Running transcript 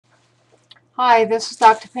Hi, this is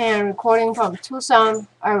Dr. Pan recording from Tucson,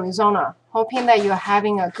 Arizona. Hoping that you're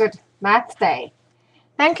having a good math day.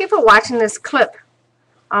 Thank you for watching this clip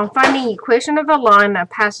on finding equation of a line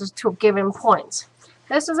that passes two given points.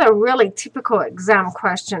 This is a really typical exam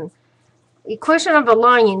question. Equation of a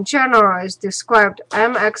line in general is described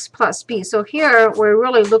mx plus b. So here we're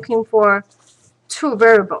really looking for two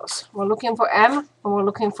variables. We're looking for m and we're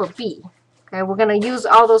looking for b. Okay, we're going to use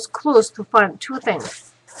all those clues to find two things.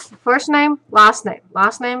 First name, first name,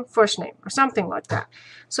 or something like that.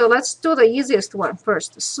 So let's do the easiest one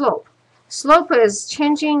first, slope. Slope is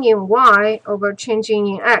changing in y over changing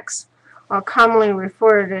in x, or commonly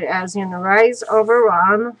referred to as in rise over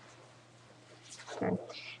run. Okay.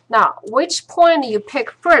 Now, which point you pick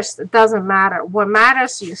first, it doesn't matter. What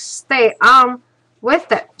matters is you stay on with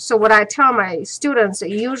it. So what I tell my students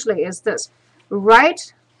usually is this.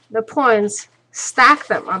 Write the points, stack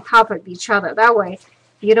them on top of each other. That way,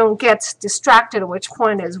 you don't get distracted which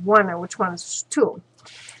point is 1 and which one is 2.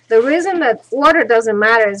 The reason that order doesn't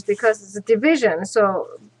matter is because it's a division.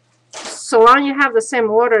 So long you have the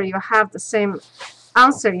same order, you have the same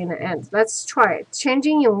answer in the end. Let's try it.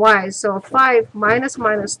 Changing in y, so 5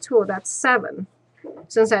 minus 2, that's 7.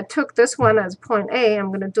 Since I took this one as point A, I'm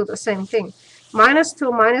going to do the same thing. Minus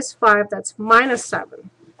 2 minus 5, that's minus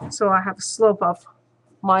 7. So I have a slope of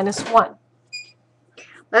minus 1.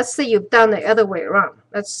 Let's say you've done the other way around.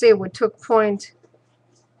 Let's say we took point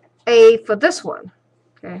A for this one.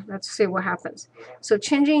 Okay, let's see what happens. So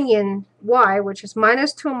changing in y, which is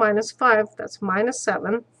minus 2 minus 5, that's minus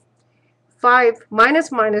 7. 5 minus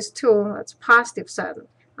 2, that's positive 7.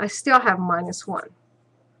 I still have minus 1.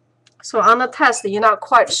 So on the test, you're not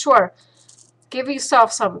quite sure. Give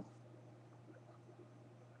yourself some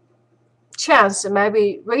chance to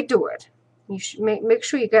maybe redo it. You should make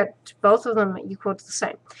sure you get both of them equal to the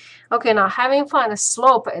same. Okay, now having found the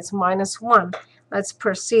slope is minus 1, let's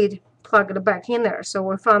proceed, plug it back in there. So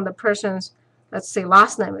we found the person's, let's say,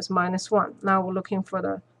 last name is minus 1. Now we're looking for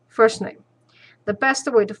the first name. The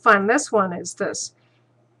best way to find this one is this.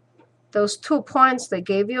 Those 2 points they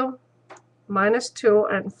gave you, minus 2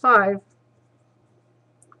 and 5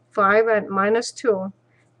 and minus 2,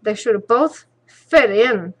 they should both fit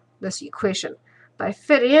in this equation. By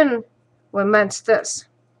fit in, we meant this.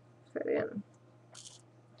 Fit in.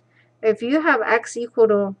 If you have x equal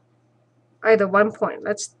to either one point,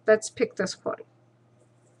 let's pick this point.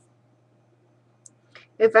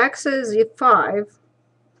 If x is 5,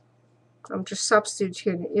 I'm just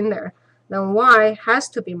substituting in there, then y has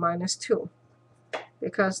to be minus 2,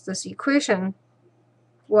 because this equation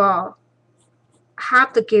will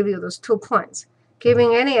have to give you those 2 points.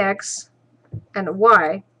 Giving any x and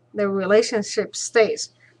y, the relationship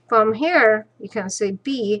stays. From here, you can say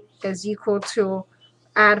b is equal to,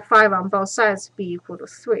 add 5 on both sides, b equal to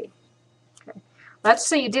 3. Okay. Let's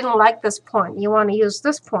say you didn't like this point. You want to use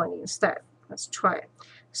this point instead. Let's try it.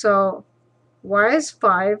 So y is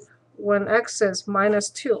 5 when x is minus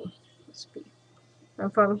 2. That's b.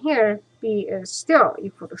 And from here, b is still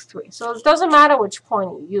equal to 3. So it doesn't matter which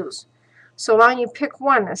point you use. So long you pick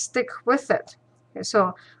one and stick with it. Okay,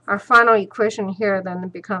 so our final equation here then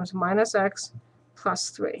becomes minus x plus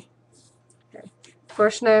 3. Okay.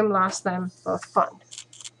 First name, last name, both found.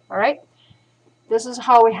 All right? This is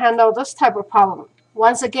how we handle this type of problem.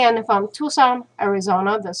 Once again, from Tucson,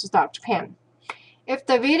 Arizona, this is Dr. Pan. If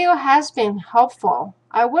the video has been helpful,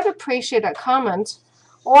 I would appreciate a comment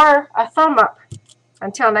or a thumb up.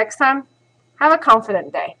 Until next time, have a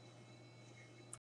confident day.